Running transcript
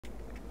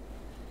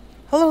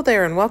Hello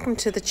there and welcome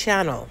to the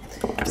channel.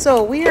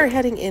 So we are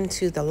heading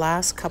into the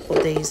last couple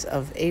days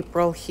of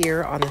April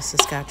here on the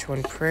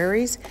Saskatchewan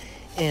prairies,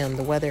 and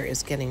the weather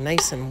is getting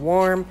nice and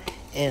warm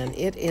and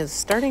it is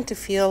starting to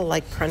feel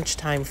like crunch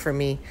time for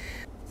me.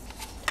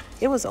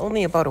 It was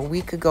only about a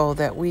week ago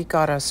that we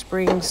got a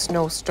spring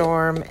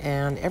snowstorm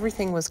and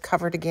everything was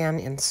covered again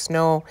in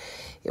snow.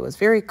 It was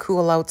very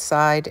cool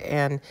outside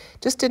and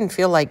just didn't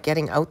feel like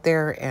getting out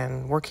there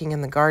and working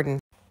in the garden.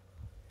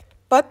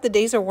 But the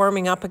days are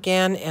warming up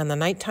again and the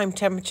nighttime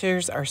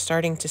temperatures are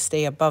starting to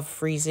stay above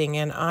freezing,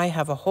 and I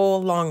have a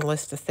whole long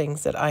list of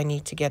things that I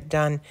need to get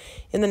done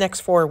in the next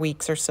 4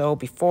 weeks or so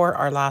before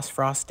our last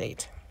frost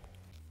date.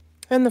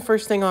 And the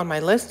first thing on my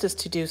list is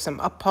to do some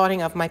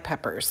uppotting of my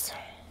peppers.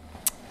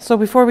 So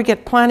before we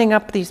get planting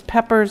up these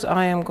peppers,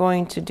 I am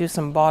going to do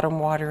some bottom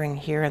watering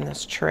here in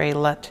this tray.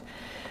 Let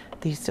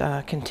these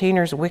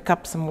containers wick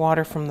up some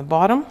water from the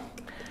bottom.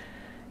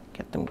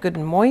 Get them good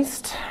and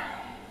moist.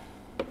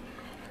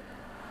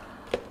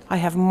 I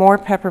have more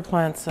pepper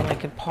plants than I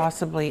could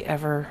possibly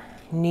ever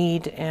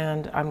need,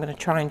 and I'm going to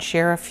try and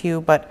share a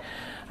few, but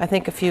I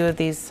think a few of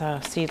these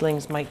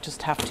seedlings might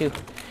just have to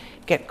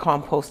get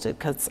composted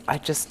because I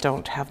just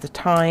don't have the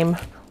time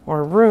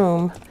or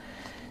room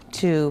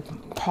to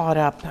pot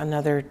up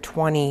another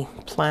 20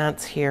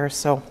 plants here.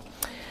 So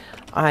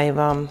I've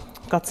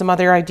got some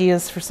other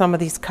ideas for some of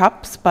these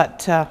cups,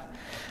 but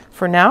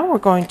for now we're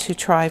going to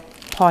try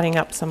potting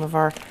up some of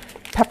our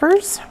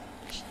peppers.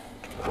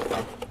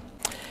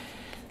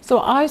 So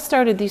I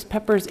started these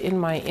peppers in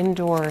my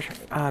indoor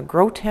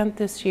grow tent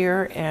this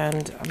year,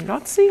 and I'm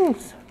not seeing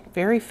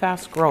very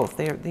fast growth.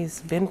 These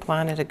have been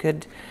planted a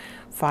good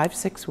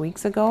 5-6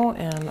 weeks ago,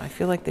 and I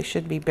feel like they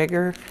should be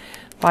bigger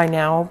by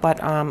now,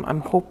 but I'm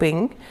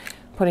hoping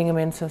putting them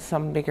into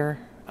some bigger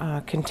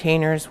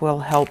containers will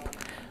help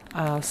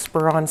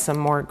spur on some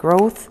more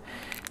growth.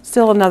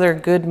 Still another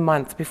good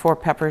month before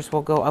peppers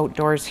will go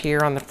outdoors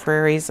here on the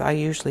prairies. I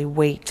usually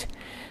wait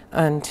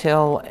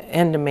until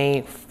end of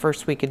May,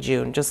 first week of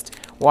June, just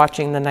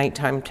watching the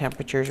nighttime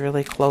temperatures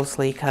really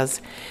closely because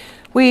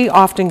we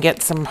often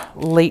get some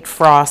late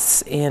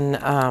frosts in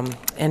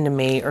end of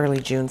May,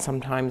 early June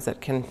sometimes that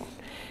can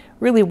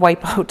really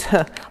wipe out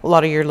a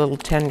lot of your little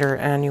tender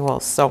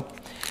annuals. So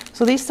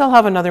these still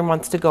have another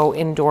month to go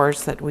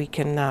indoors that we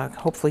can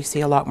hopefully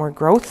see a lot more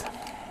growth.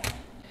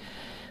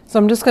 So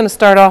I'm just going to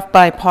start off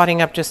by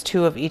potting up just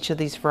 2 of each of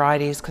these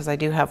varieties because I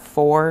do have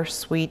 4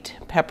 sweet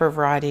pepper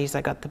varieties.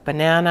 I got the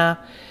banana,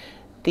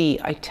 the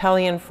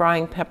Italian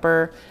frying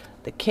pepper,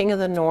 the King of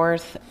the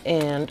North,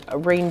 and a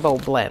rainbow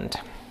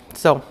blend.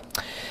 So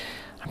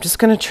I'm just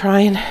going to try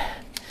and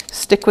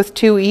stick with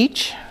 2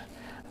 each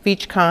of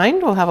each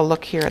kind. We'll have a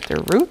look here at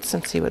their roots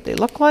and see what they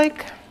look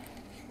like.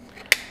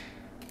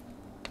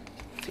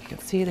 As you can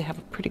see, they have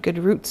a pretty good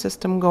root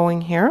system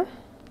going here.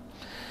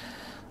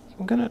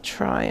 I'm going to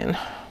try and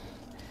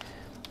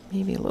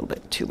maybe a little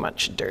bit too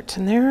much dirt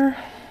in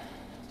there.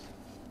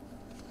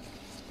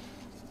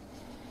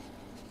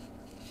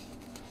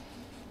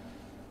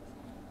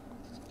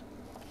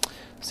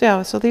 So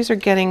yeah, so these are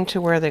getting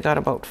to where they got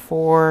about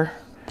 4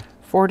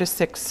 to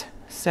 6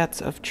 sets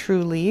of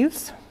true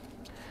leaves.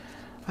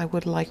 I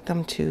would like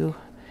them to,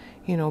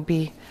 you know,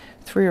 be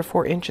 3 or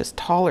 4 inches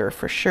taller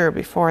for sure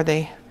before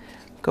they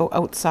go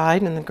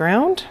outside in the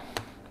ground.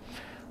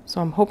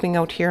 So I'm hoping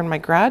out here in my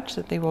garage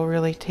that they will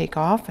really take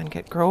off and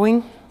get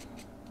growing.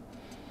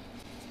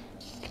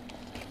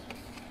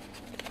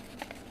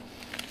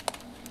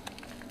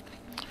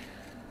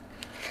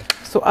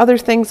 So other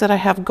things that I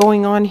have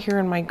going on here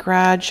in my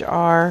garage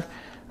are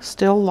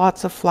still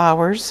lots of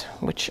flowers,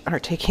 which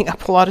are taking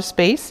up a lot of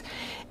space.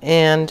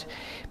 And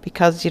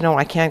because, you know,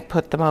 I can't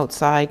put them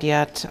outside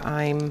yet,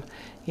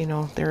 you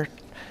know,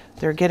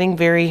 they're getting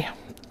very,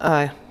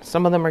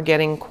 some of them are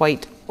getting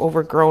quite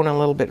overgrown, a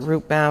little bit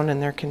root bound in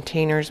their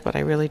containers, but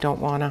I really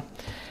don't want to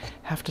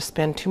have to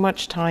spend too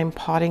much time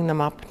potting them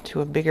up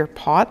to a bigger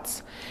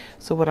pots.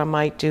 So what I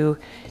might do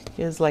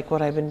is like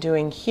what I've been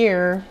doing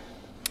here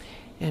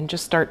and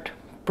just start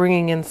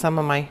bringing in some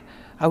of my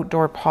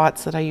outdoor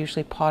pots that I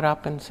usually pot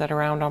up and set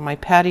around on my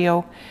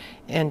patio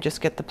and just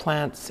get the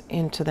plants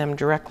into them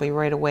directly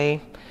right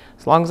away.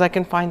 As long as I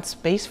can find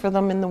space for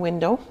them in the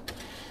window,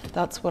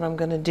 that's what I'm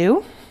going to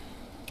do.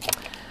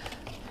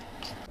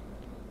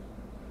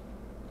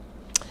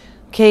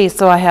 Okay,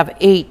 so I have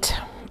 8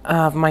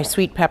 of my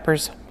sweet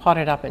peppers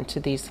potted up into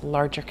these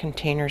larger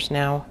containers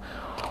now,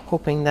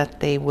 hoping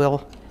that they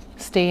will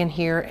stay in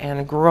here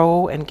and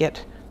grow and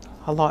get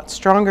a lot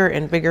stronger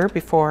and bigger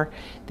before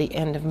the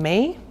end of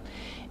May.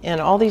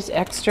 And all these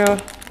extra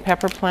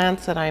pepper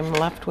plants that I'm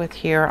left with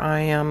here,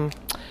 I'm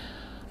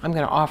going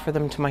to offer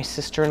them to my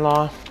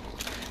sister-in-law.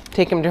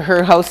 Take them to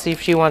her house, see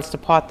if she wants to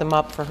pot them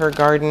up for her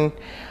garden.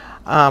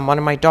 One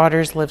of my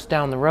daughters lives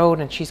down the road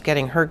and she's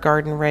getting her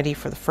garden ready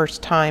for the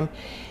first time,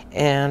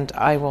 and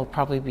I will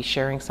probably be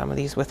sharing some of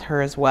these with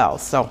her as well.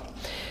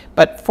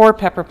 But 4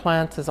 pepper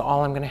plants is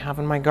all I'm going to have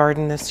in my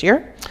garden this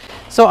year.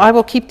 So I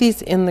will keep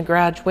these in the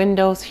garage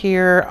windows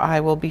here. I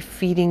will be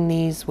feeding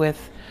these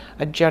with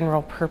a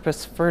general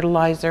purpose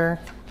fertilizer.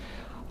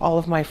 all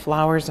of my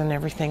flowers and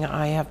everything,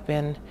 I have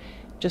been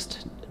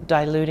just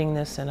diluting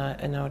this in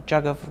a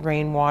jug of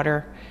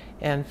rainwater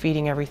and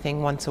feeding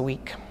everything once a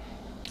week.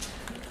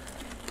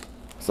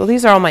 So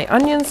these are all my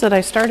onions that I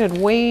started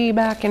way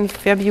back in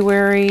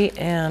February,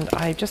 and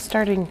I'm just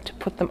starting to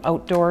put them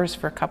outdoors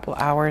for a couple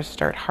hours,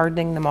 start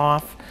hardening them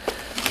off.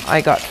 I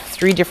got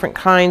 3 different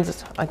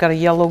kinds. I got a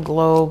yellow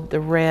globe,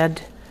 the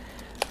red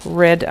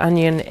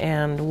onion,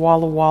 and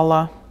Walla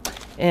Walla.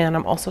 And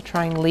I'm also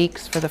trying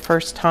leeks for the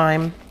first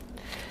time.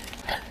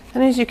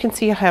 And as you can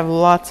see, I have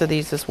lots of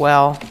these as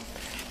well,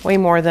 way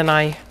more than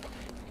I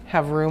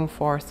have room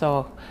for.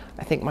 So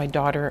I think my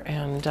daughter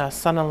and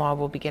son-in-law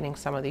will be getting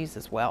some of these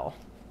as well.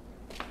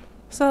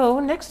 So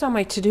next on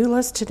my to-do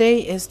list today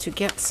is to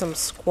get some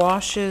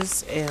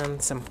squashes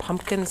and some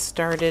pumpkins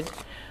started.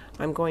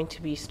 I'm going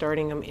to be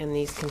starting them in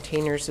these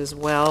containers as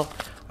well.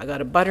 I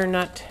got a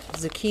butternut,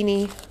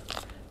 zucchini,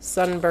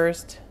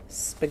 sunburst,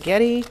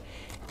 spaghetti,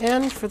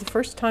 and for the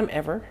first time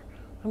ever,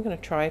 I'm going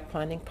to try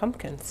planting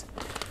pumpkins.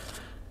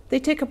 They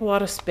take up a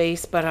lot of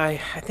space, but I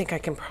think I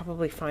can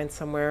probably find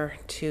somewhere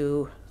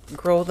to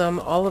grow them.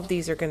 All of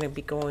these are going to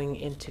be going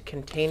into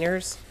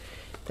containers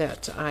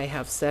that I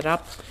have set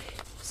up.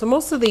 So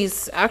most of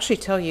these actually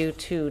tell you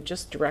to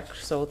just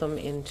direct sow them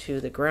into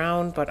the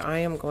ground, but I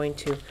am going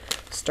to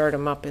start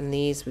them up in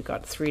these. We've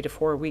got 3 to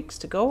 4 weeks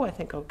to go. I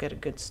think I'll get a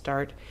good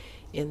start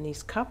in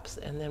these cups,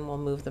 and then we'll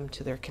move them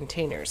to their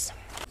containers.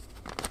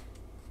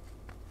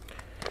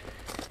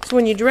 So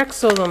when you direct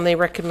sow them, they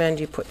recommend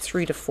you put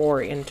 3 to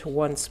 4 into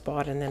one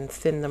spot and then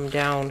thin them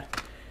down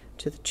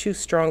to the 2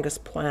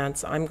 strongest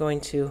plants. I'm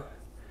going to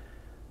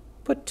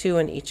put 2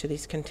 in each of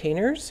these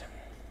containers.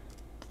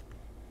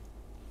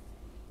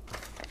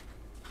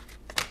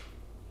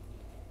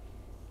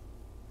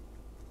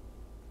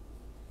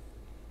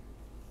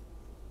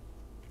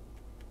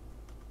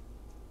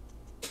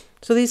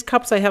 So these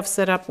cups I have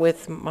set up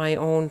with my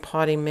own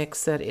potting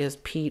mix that is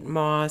peat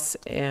moss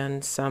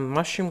and some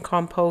mushroom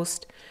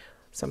compost,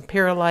 some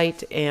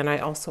PERLITE, and I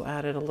also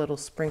added a little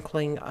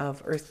sprinkling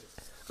of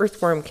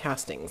earthworm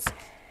castings.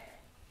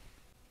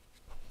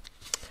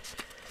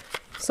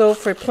 So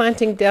for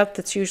planting depth,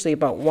 it's usually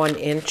about 1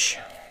 inch.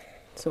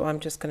 So I'm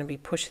just going to be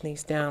pushing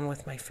these down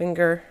with my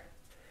finger.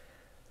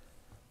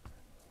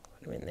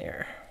 Put them in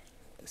there.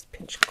 Just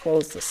pinch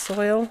close the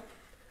soil.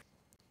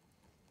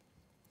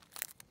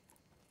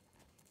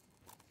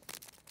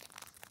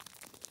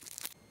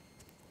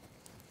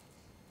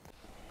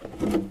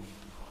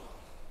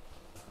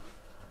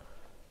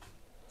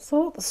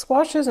 So the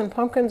squashes and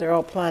pumpkins are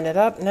all planted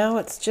up. Now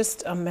it's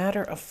just a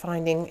matter of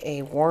finding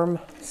a warm,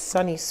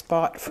 sunny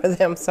spot for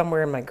them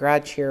somewhere in my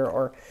garage here,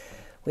 or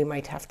we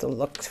might have to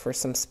look for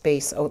some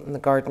space out in the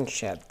garden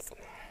shed.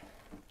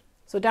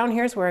 So down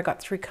here's where I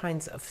got 3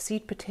 kinds of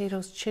seed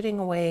potatoes chitting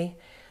away.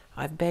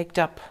 I've bagged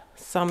up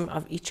some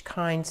of each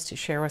kind to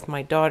share with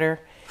my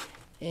daughter.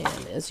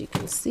 And as you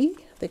can see,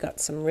 they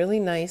got some really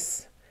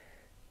nice,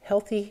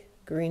 healthy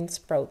green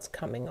sprouts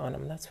coming on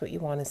them. That's what you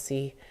want to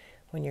see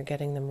when you're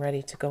getting them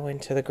ready to go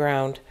into the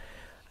ground.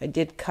 I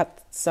did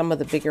cut some of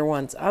the bigger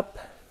ones up,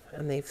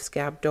 and they've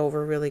scabbed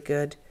over really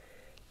good.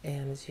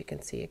 And as you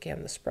can see,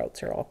 again, the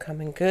sprouts are all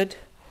coming good.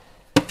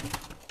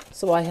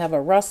 So I have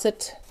a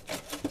russet,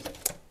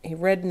 a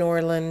red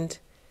Norland,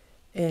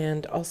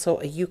 and also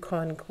a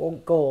Yukon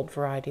Gold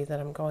variety that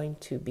I'm going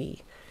to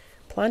be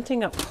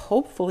planting up,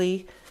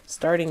 hopefully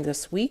starting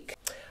this week.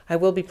 I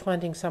will be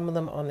planting some of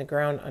them on the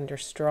ground under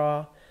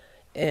straw,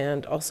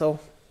 and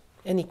also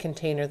any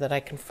container that I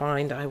can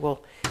find, I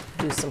will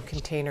do some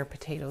container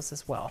potatoes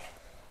as well.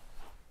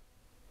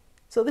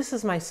 So this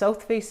is my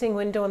south-facing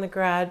window in the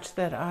garage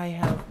that I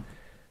have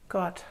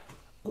got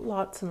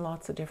lots and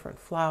lots of different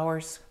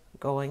flowers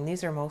going.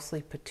 These are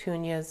mostly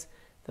petunias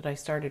that I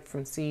started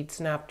from seed,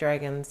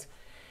 snapdragons.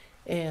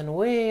 And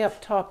way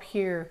up top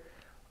here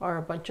are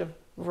a bunch of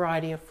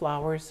variety of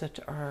flowers that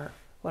are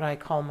what I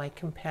call my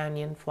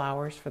companion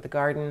flowers for the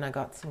garden. I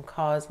got some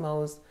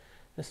cosmos,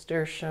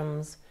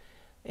 nasturtiums,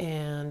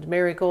 and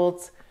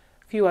marigolds,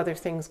 a few other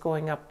things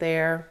going up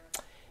there.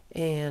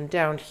 And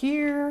down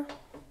here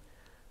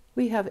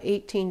we have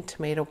 18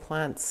 tomato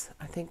plants.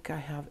 I think I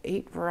have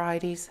 8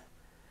 varieties,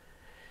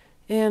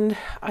 and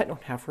I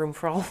don't have room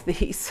for all of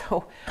these,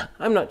 so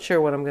I'm not sure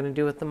what I'm going to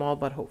do with them all,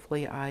 but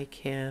hopefully I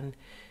can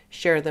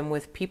share them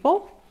with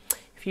people.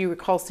 If you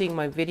recall seeing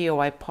my video,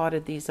 I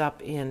potted these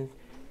up in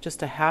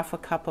just a half a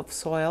cup of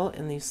soil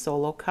in these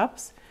solo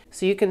cups.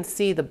 So you can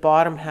see the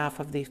bottom half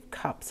of these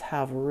cups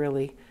have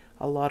really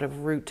a lot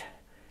of root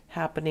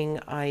happening.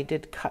 I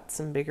did cut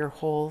some bigger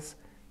holes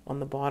on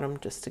the bottom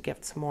just to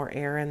get some more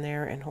air in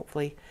there and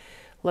hopefully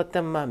let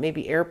them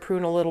maybe air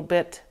prune a little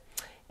bit.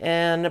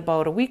 And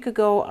about a week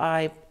ago,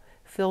 I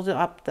filled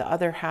up the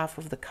other half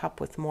of the cup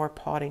with more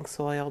potting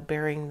soil,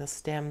 burying the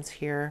stems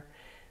here.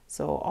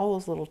 So all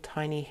those little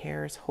tiny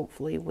hairs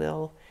hopefully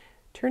will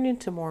turn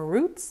into more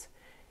roots.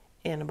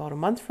 And about a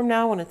month from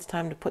now, when it's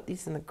time to put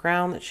these in the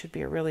ground, that should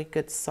be a really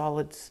good,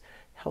 solid,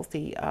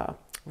 healthy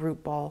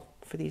root ball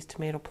for these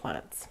tomato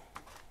plants.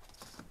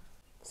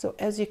 So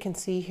as you can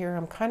see here,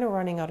 I'm kind of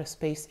running out of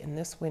space in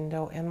this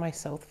window and my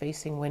south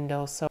facing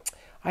window. So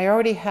I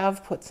already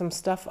have put some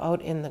stuff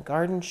out in the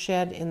garden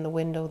shed in the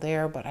window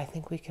there, but I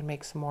think we can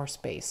make some more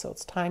space. So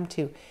it's time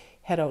to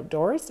head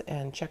outdoors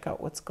and check out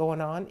what's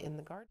going on in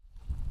the garden.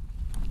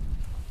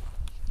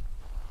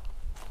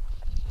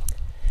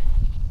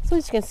 So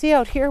as you can see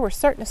out here, we're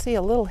starting to see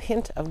a little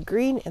hint of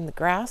green in the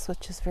grass,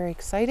 which is very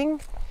exciting.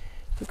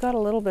 We got a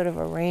little bit of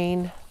a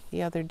rain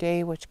the other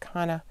day, which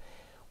kind of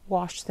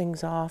washed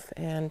things off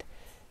and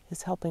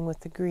is helping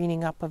with the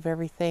greening up of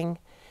everything.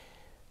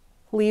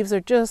 Leaves are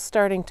just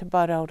starting to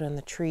bud out on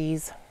the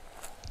trees.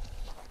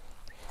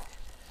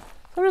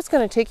 I'm just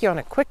going to take you on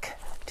a quick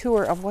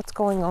tour of what's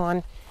going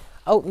on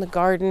out in the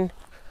garden.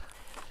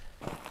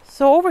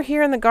 So over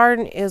here in the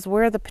garden is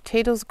where the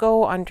potatoes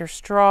go under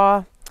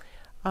straw.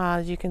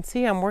 As you can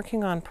see, I'm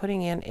working on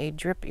putting in a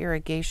drip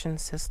irrigation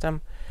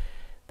system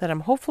that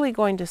I'm hopefully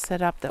going to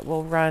set up that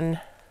will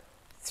run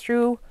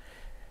through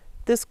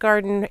this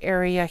garden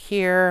area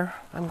here.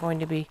 I'm going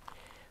to be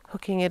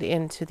hooking it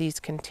into these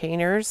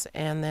containers,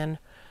 and then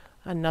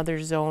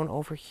another zone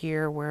over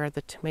here where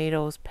the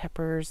tomatoes,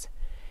 peppers,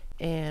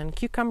 and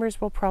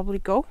cucumbers will probably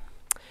go.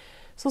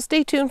 So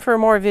stay tuned for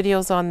more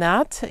videos on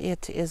that.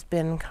 It has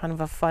been kind of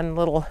a fun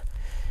little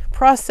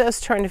process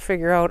trying to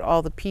figure out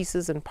all the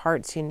pieces and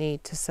parts you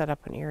need to set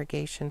up an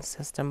irrigation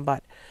system,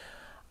 but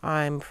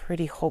I'm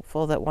pretty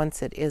hopeful that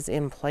once it is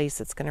in place,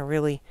 it's going to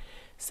really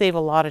save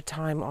a lot of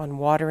time on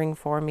watering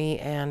for me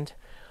and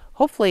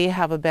hopefully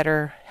have a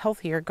better,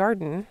 healthier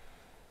garden.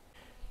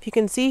 If you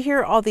can see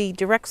here, all the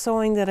direct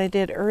sowing that I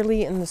did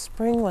early in the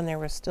spring when there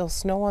was still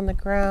snow on the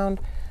ground.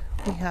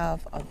 We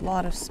have a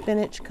lot of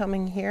spinach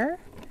coming here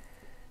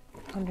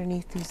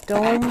underneath these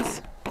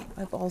domes.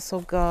 I've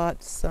also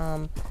got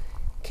some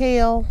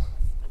kale,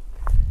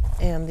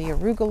 and the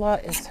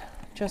arugula is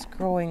just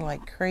growing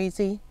like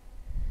crazy.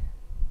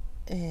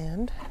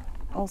 And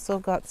also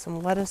got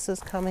some lettuces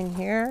coming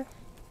here.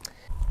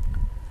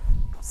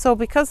 So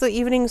because the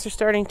evenings are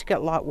starting to get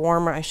a lot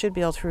warmer, I should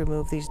be able to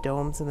remove these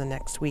domes in the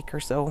next week or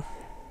so.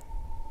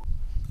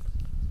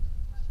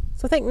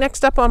 So I think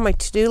next up on my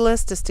to-do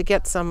list is to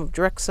get some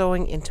direct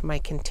sowing into my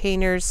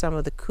containers, some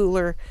of the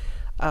cooler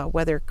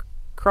weather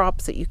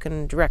crops that you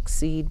can direct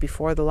seed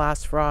before the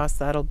last frost.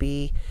 That'll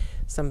be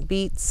some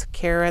beets,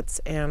 carrots,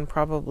 and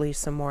probably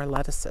some more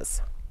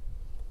lettuces.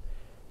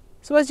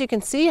 So as you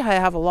can see, I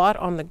have a lot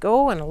on the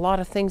go and a lot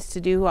of things to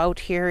do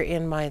out here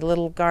in my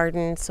little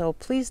garden. So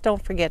please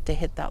don't forget to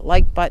hit that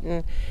like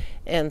button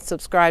and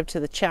subscribe to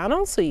the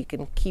channel so you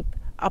can keep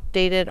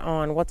updated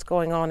on what's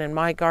going on in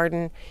my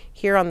garden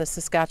here on the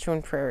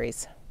Saskatchewan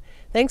Prairies.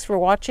 Thanks for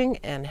watching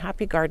and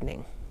happy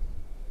gardening.